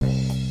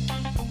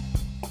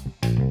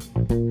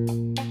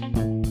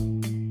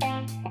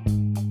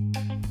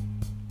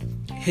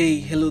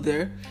Hey, hello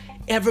there.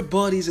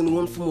 Everybody's in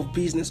one form of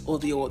business or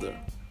the other.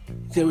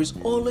 There is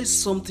always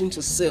something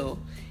to sell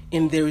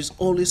and there is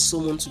always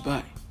someone to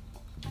buy.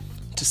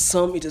 To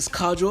some, it is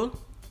casual,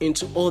 and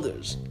to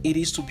others, it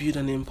is to build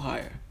an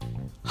empire.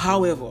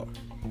 However,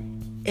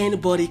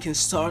 anybody can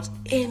start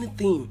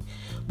anything,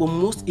 but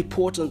most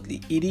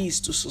importantly, it is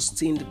to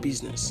sustain the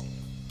business.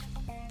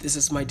 This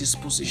is my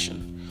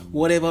disposition.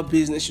 Whatever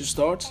business you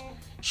start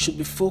should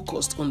be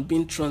focused on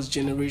being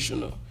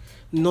transgenerational,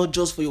 not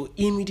just for your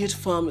immediate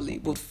family,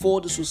 but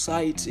for the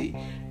society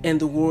and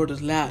the world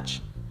at large.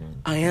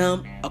 I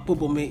am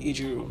Akpobome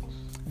Ejiro.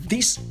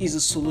 This is the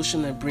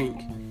solution I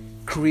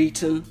bring,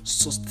 creating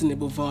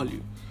sustainable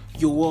value.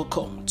 You're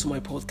welcome to my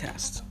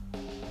podcast.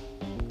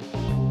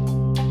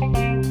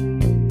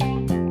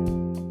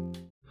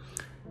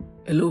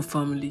 Hello,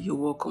 family. You're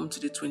welcome to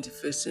the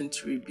 21st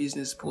Century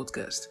Business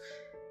Podcast.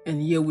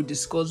 And here we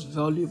discuss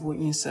valuable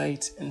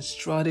insights and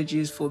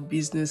strategies for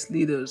business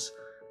leaders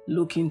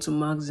looking to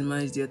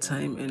maximize their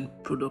time and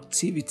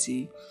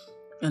productivity,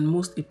 and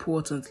most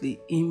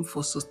importantly, aim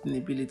for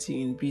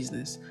sustainability in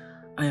business.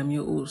 I am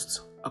your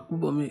host,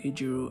 Akpobome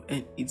Ejiro,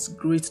 and it's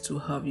great to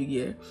have you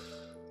here.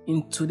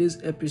 In today's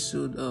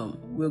episode,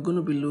 we're going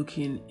to be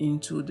looking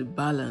into the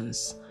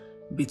balance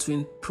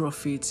between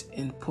profit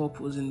and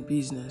purpose in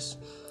business.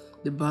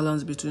 The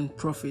balance between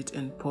profit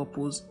and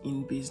purpose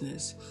in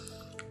business.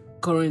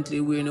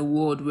 Currently, we're in a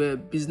world where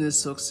business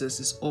success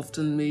is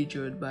often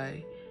measured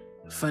by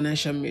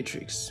financial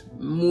metrics,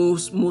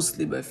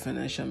 mostly by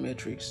financial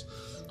metrics.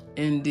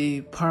 And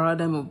the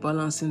paradigm of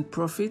balancing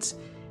profit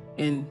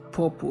and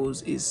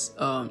purpose is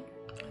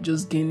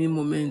just gaining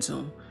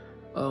momentum.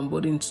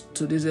 But in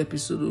today's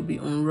episode, we'll be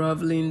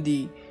unraveling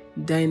the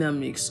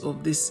dynamics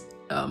of this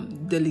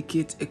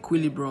delicate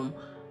equilibrium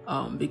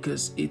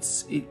because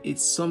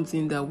it's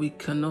something that we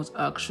cannot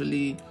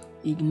actually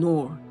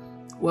ignore.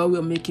 While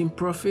we're making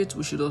profit,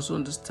 we should also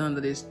understand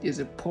that there's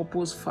a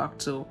purpose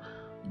factor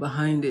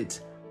behind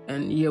it.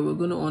 And here we're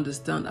going to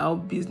understand how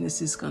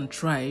businesses can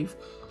thrive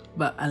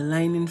by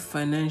aligning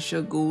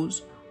financial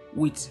goals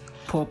with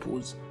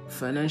purpose,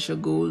 financial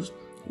goals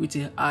with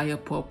a higher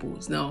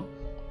purpose. Now,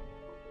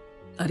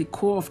 at the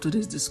core of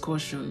today's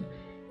discussion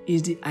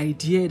is the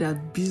idea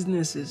that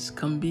businesses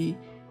can be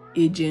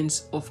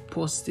agents of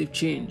positive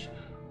change.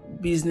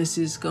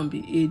 Businesses can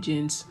be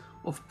agents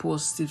of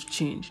positive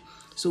change.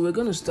 So we're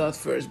going to start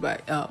first by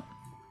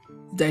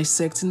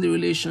dissecting the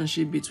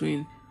relationship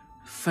between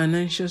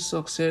financial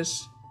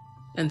success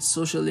and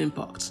social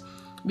impact,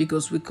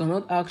 because we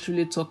cannot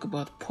actually talk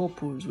about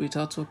purpose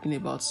without talking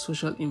about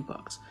social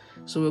impact.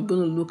 So we're going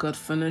to look at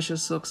financial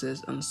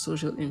success and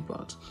social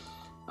impact.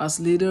 As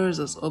leaders,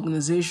 as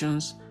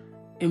organizations,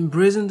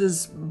 embracing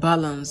this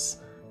balance,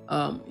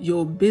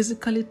 you're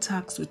basically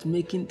tasked with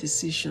making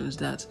decisions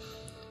that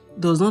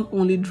does not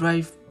only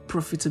drive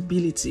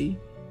profitability,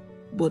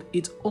 but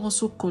it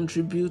also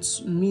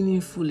contributes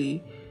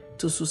meaningfully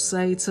to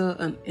societal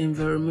and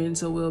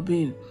environmental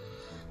well-being.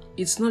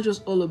 It's not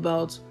just all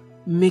about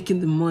making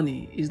the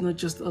money. It's not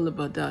just all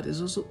about that. It's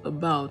also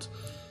about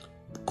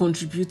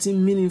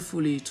contributing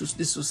meaningfully to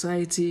the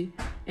society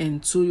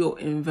and to your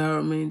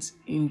environment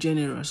in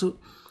general. So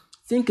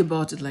think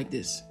about it like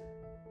this.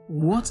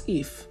 What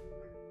if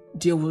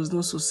there was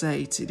no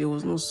society, there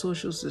was no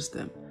social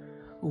system?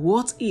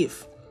 What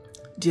if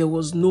there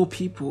was no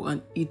people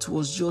and it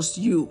was just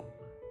you?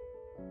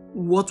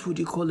 What would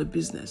you call a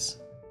business?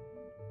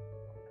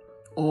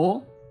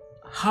 Or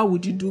how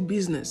would you do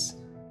business?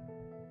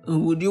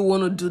 And would you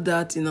want to do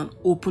that in an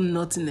open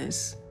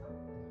nothingness?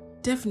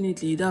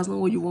 Definitely, that's not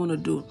what you want to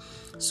do.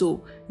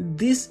 So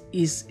this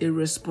is a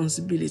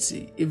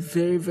responsibility, a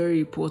very, very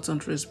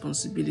important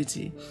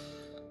responsibility.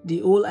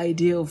 The whole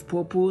idea of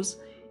purpose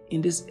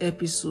in this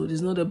episode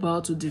is not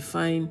about to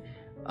define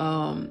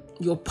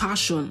your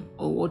passion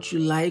or what you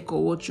like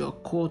or what you're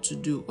called to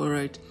do, all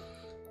right?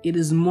 It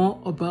is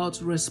more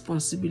about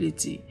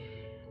responsibility.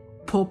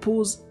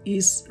 Purpose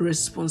is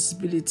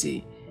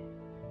responsibility.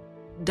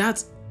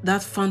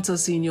 That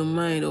fantasy in your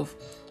mind of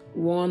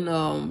one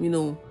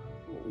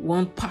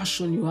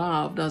passion you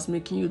have that's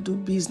making you do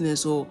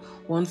business, or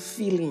one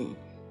feeling,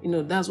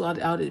 that's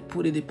how they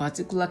put it, a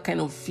particular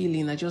kind of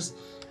feeling. I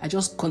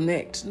just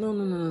connect.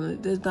 No.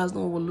 That's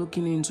not what we're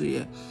looking into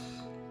here.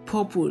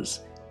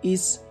 Purpose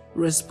is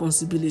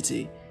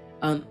responsibility,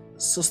 and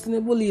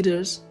sustainable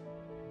leaders,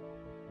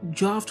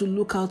 you have to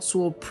look out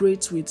to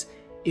operate with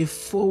a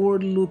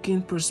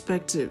forward-looking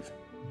perspective.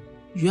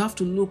 You have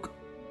to look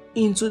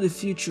into the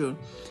future.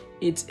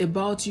 It's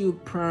about you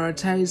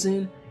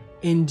prioritizing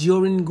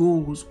enduring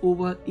goals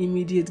over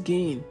immediate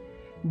gain,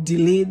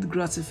 delayed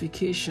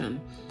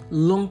gratification,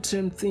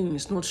 long-term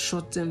things, not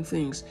short-term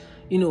things.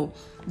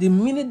 The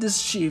minute this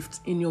shift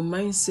in your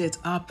mindset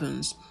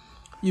happens,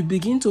 you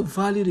begin to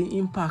value the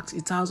impact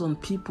it has on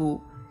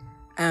people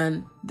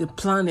and the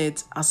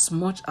planet as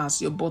much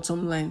as your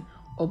bottom line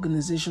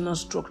organizational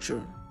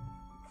structure.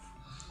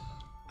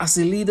 As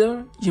a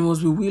leader, you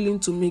must be willing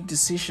to make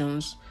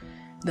decisions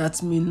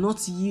that may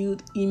not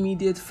yield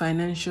immediate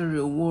financial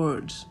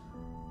rewards,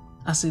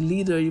 As a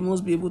leader, you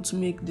must be able to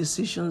make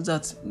decisions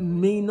that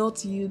may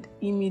not yield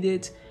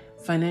immediate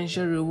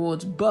financial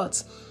rewards,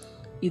 but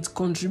it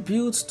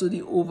contributes to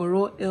the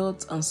overall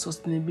health and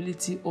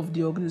sustainability of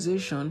the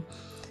organization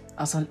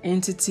as an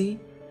entity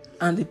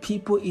and the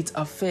people it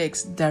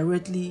affects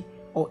directly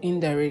or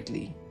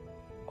indirectly.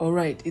 All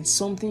right, it's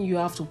something you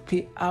have to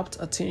pay apt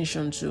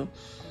attention to.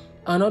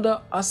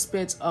 Another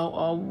aspect I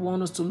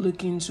want us to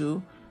look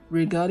into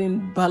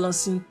regarding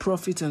balancing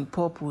profit and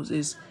purpose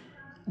is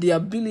the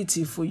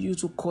ability for you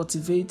to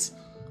cultivate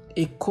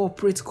a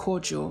corporate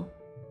culture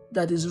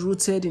that is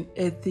rooted in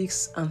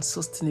ethics and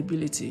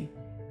sustainability.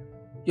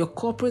 Your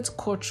corporate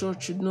culture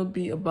should not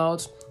be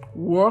about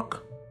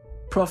work,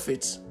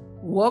 profit,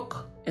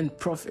 work and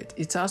profit.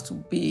 It has to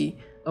be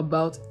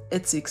about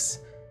ethics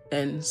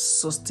and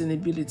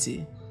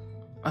sustainability.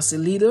 As a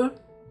leader,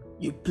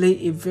 you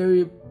play a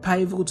very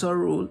pivotal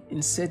role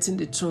in setting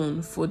the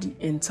tone for the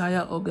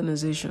entire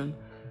organization.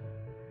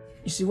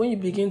 You see, when you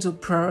begin to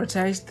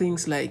prioritize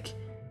things like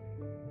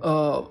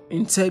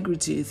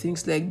integrity,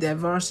 things like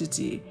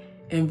diversity,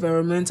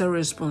 environmental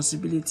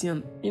responsibility,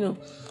 and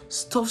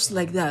stuffs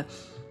like that,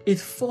 it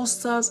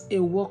fosters a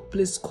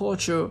workplace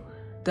culture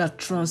that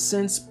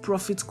transcends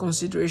profit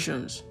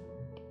considerations.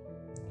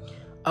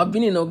 I've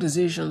been in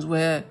organizations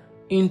where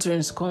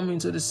interns come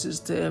into the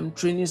system,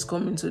 trainees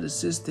come into the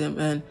system,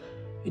 and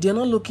they're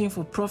not looking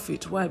for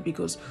profit. Why?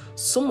 Because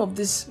some of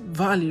these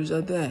values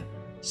are there.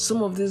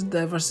 Some of these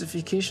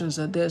diversifications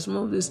are there. Some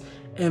of these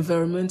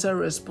environmental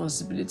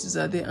responsibilities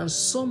are there. And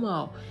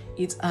somehow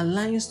it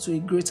aligns to a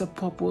greater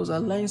purpose,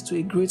 aligns to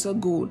a greater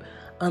goal,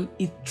 and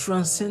it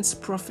transcends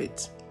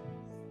profit.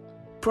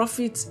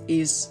 Profit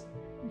is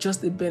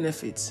just a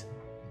benefit.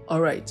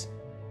 All right.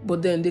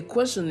 But then the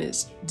question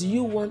is, do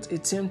you want a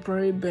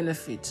temporary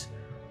benefit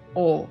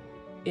or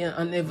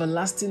an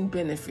everlasting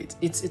benefit?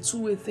 It's a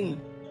two-way thing.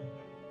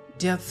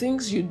 There are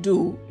things you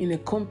do in a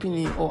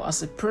company or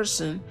as a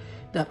person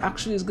that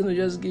actually is going to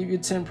just give you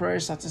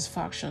temporary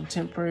satisfaction,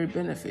 temporary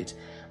benefit.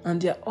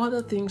 And there are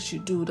other things you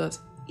do that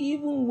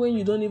even when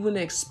you don't even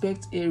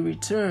expect a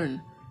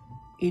return,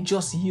 it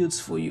just yields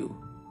for you.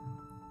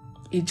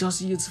 It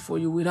just yields for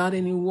you without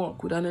any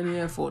work, without any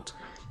effort.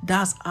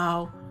 That's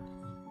how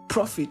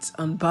profit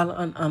and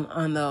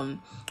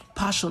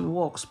passion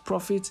works.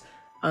 Profit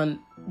and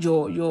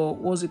your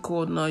what's it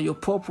called now? Your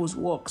purpose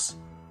works.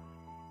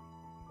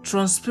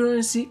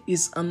 Transparency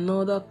is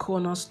another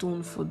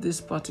cornerstone for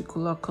this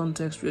particular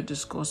context we're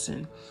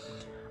discussing.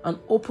 An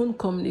open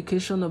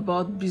communication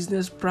about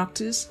business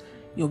practice,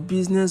 your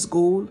business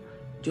goal,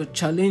 your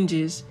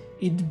challenges,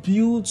 it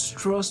builds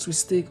trust with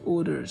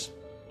stakeholders.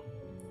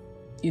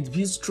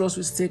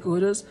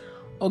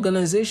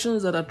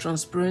 Organizations that are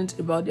transparent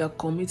about their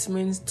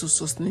commitments to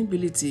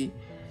sustainability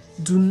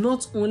do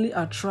not only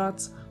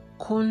attract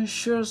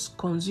conscious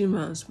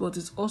consumers, but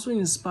it also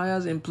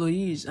inspires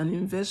employees and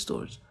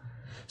investors.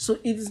 So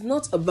it is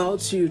not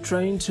about you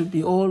trying to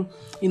be all,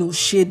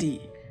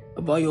 shady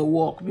about your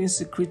work, being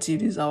secretive.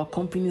 This is our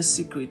company's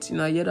secret.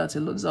 I hear that a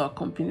lot. This is our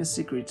company's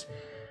secret.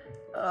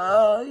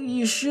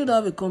 You should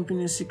have a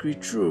company secret,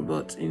 true,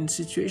 but in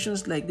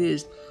situations like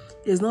this,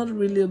 it's not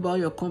really about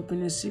your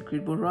company's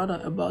secret, but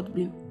rather about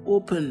being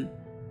open,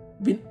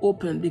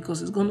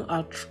 because it's going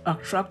to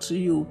attract to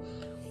you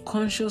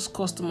conscious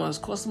customers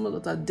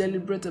that are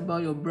deliberate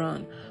about your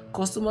brand,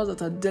 customers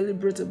that are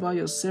deliberate about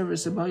your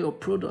service, about your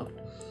product.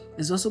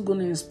 It's also going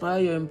to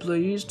inspire your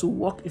employees to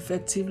work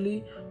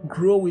effectively,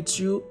 grow with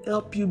you,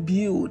 help you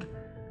build.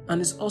 And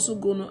it's also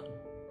going to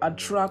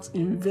attract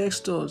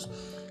investors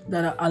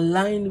that are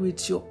aligned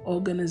with your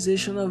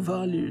organizational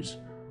values.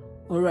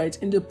 All right.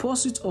 In the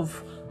pursuit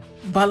of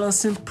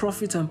balancing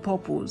profit and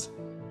purpose,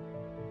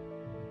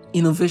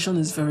 innovation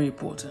is very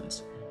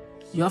important.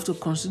 You have to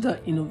consider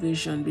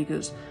innovation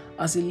because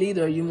as a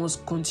leader, you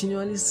must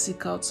continually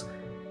seek out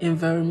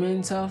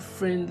environmental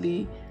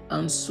friendly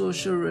and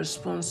social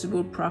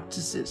responsible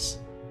practices.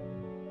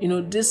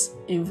 This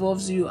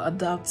involves you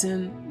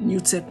adapting new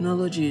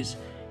technologies,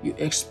 you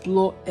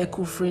explore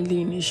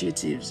eco-friendly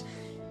initiatives,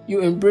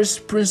 you embrace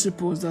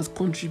principles that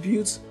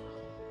contribute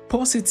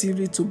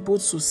positively to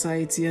both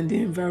society and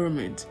the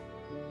environment.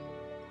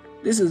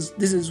 This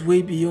is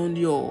way beyond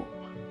your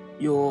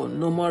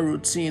normal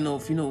routine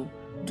of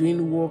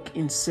doing work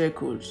in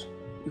circles.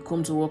 You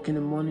come to work in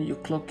the morning, you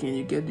clock in,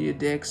 you get to your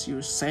desk,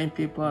 you sign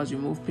papers, you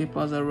move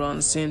papers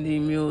around, send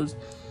emails,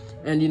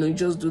 and you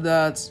just do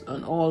that,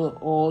 and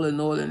all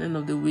and end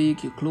of the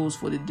week you close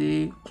for the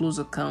day, close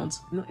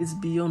accounts. It's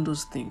beyond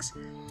those things.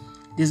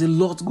 There's a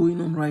lot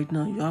going on right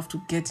now. You have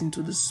to get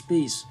into the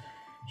space.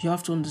 You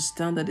have to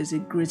understand that there's a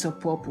greater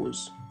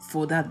purpose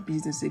for that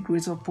business, a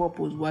greater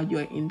purpose while you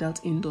are in that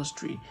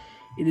industry.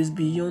 It is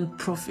beyond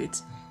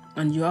profit,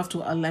 and you have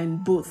to align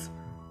both.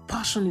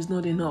 Passion is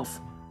not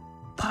enough.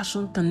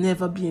 Passion can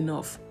never be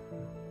enough.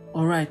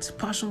 All right,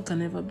 passion can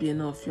never be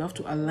enough. You have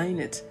to align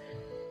it.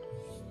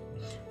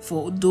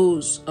 For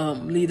those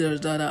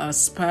leaders that are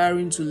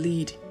aspiring to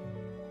lead,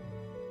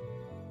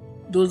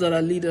 those that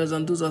are leaders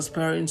and those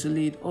aspiring to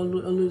lead,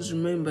 always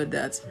remember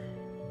that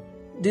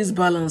this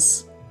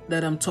balance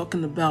that I'm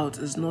talking about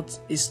is not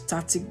a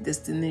static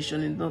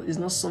destination. It's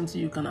not something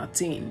you can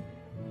attain.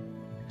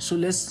 So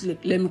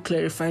let me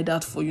clarify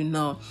that for you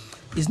now.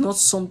 It's not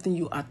something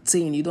you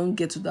attain. You don't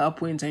get to that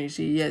point and you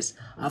say, yes,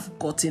 I've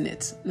gotten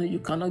it. No, you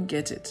cannot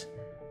get it.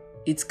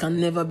 It can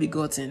never be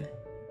gotten.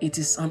 It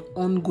is an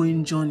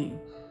ongoing journey.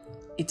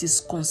 It is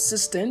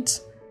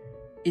consistent.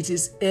 It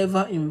is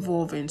ever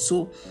evolving.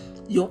 So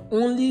your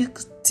only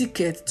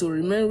ticket to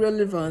remain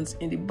relevant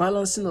in the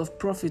balancing of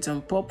profit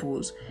and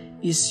purpose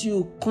is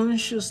you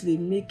consciously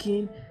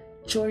making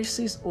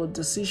choices or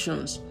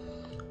decisions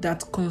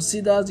that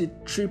considers the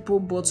triple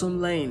bottom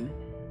line.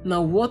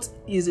 Now, what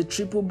is the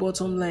triple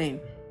bottom line?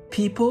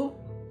 People,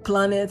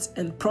 planet,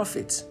 and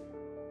profit.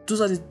 Those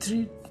are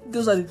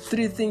the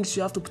three things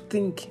you have to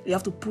think, you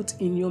have to put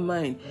in your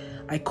mind.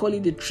 I call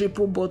it the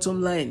triple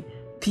bottom line.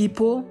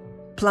 People,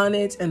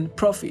 planet, and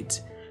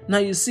profit. Now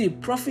you see,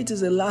 profit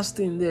is the last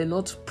thing there,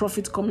 not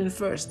profit coming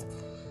first.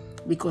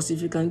 Because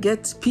if you can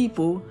get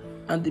people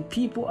and the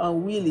people are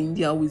willing,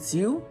 they are with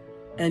you,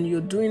 and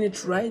you're doing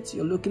it right,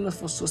 you're looking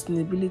for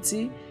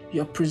sustainability,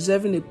 you're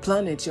preserving a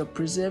planet, you're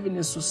preserving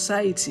a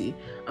society,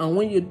 and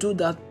when you do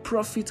that,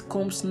 profit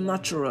comes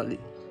naturally.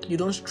 You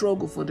don't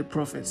struggle for the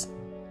profits.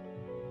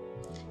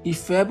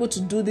 If you're able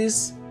to do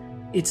this,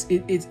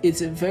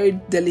 it's a very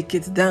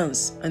delicate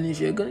dance, and if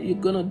you're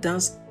gonna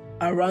dance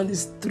around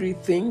these three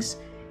things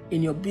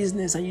in your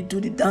business and you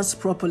do the dance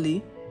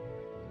properly,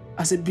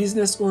 as a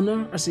business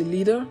owner, as a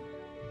leader,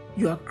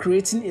 you are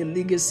creating a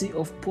legacy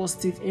of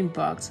positive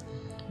impact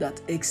that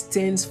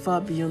extends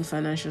far beyond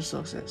financial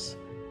success.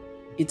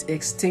 It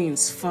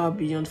extends far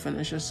beyond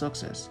financial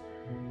success.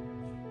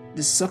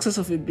 The success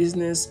of a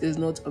business is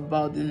not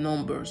about the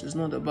numbers, it's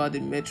not about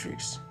the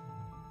metrics.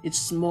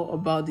 It's more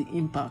about the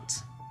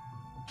impact.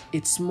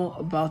 It's more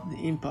about the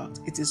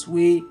impact. It is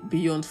way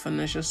beyond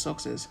financial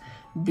success.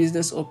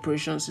 Business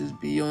operations is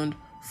beyond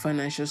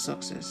financial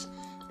success.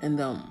 And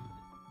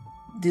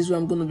this is where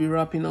I'm going to be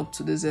wrapping up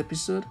today's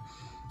episode.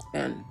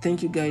 And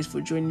thank you guys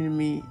for joining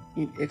me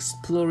in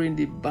exploring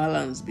the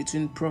balance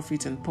between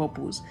profit and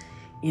purpose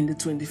in the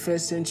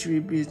 21st Century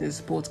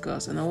Business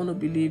Podcast. And I want to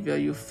believe that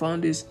you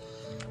found this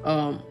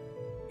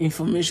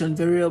information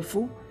very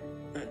helpful.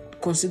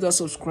 Consider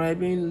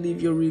subscribing,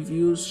 leave your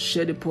reviews,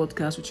 share the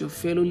podcast with your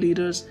fellow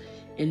leaders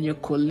and your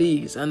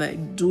colleagues. And I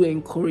do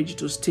encourage you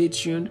to stay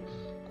tuned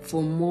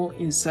for more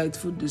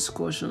insightful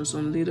discussions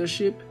on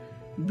leadership,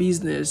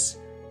 business,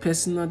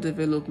 personal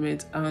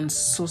development, and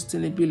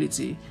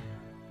sustainability.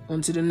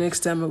 Until the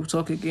next time I will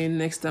talk again,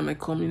 next time I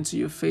come into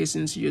your face,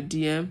 into your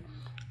DM,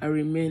 I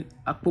remain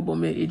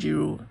Akpobome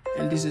Ejiro,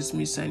 and this is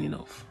me signing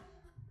off.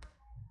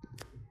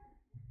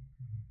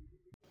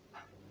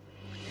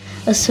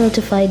 A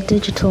certified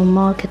digital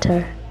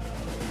marketer,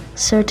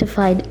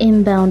 certified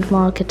inbound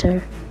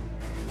marketer,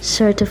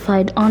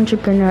 certified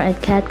entrepreneur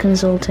at CAD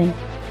Consulting,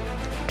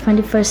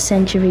 21st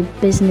century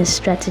business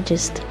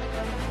strategist,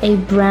 a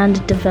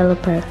brand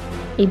developer,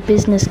 a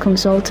business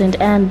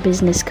consultant and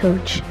business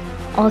coach,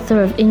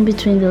 author of In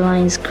Between the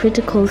Lines,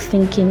 Critical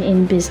Thinking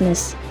in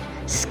Business,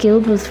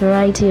 skilled with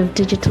variety of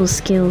digital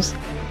skills,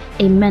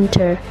 a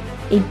mentor,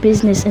 a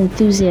business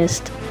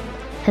enthusiast,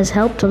 has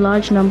helped a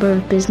large number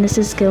of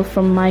businesses scale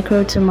from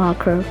micro to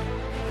macro,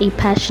 a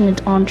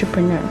passionate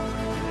entrepreneur,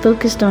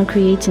 focused on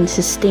creating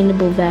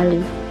sustainable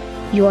value.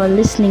 You are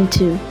listening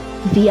to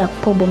the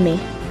Akpobome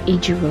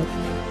Ejiro.